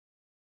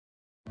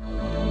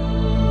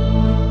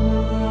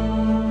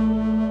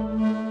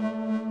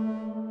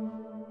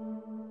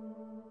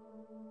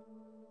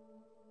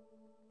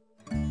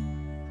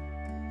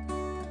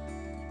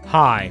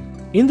Hi!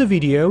 In the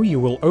video you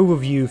will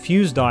overview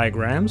fuse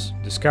diagrams,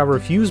 discover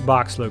fuse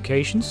box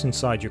locations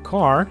inside your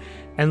car,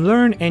 and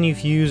learn any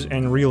fuse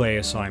and relay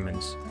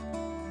assignments.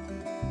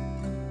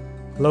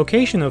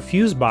 Location of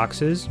fuse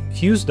boxes,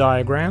 fuse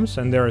diagrams,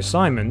 and their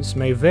assignments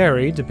may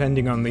vary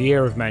depending on the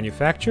year of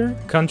manufacture,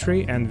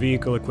 country, and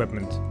vehicle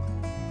equipment.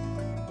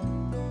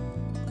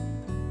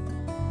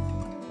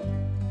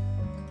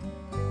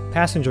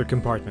 Passenger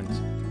compartment.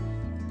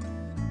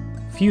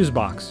 Fuse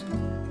box.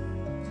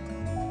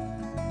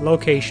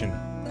 Location.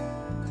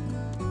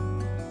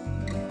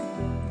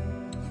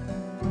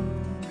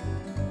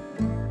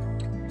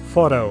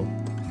 Photo.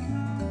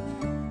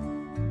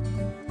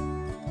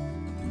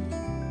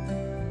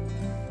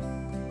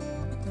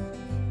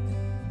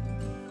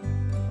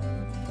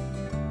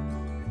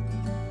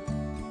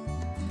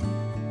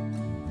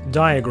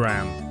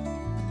 Diagram.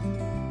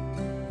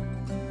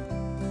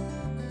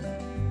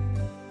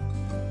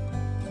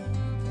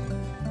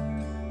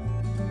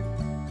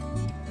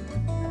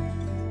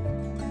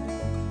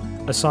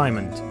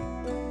 Assignment.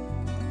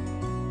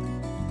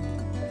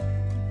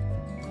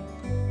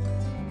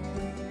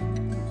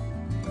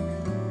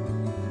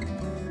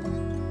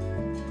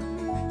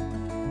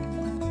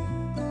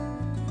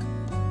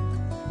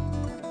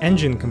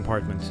 Engine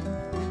compartment.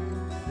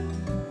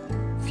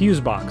 Fuse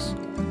box.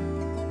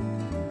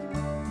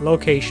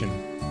 Location.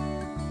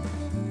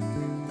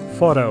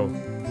 Photo.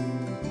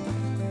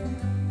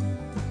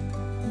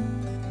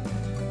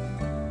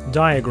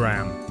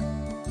 Diagram.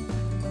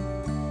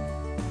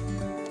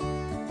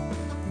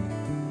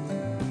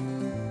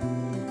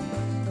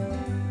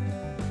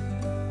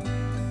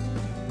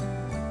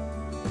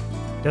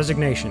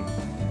 Designation.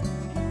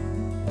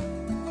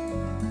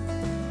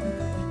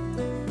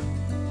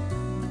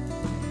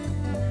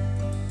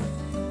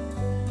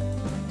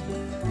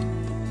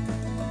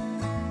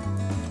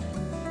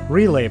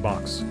 Relay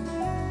box.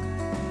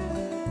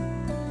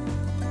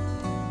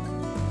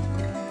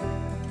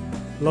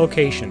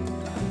 Location.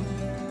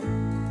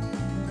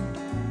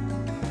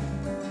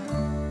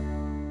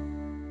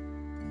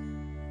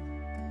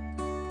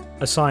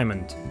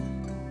 Assignment.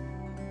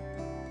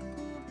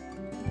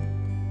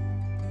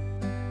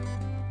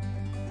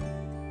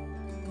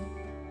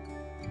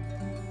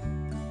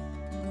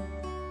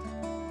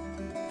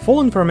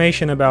 Full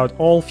information about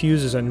all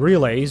fuses and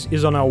relays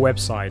is on our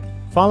website.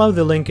 Follow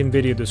the link in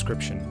video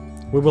description.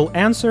 We will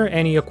answer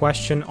any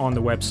question on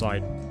the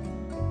website.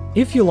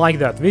 If you like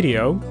that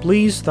video,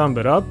 please thumb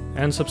it up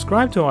and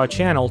subscribe to our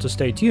channel to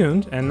stay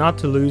tuned and not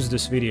to lose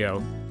this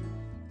video.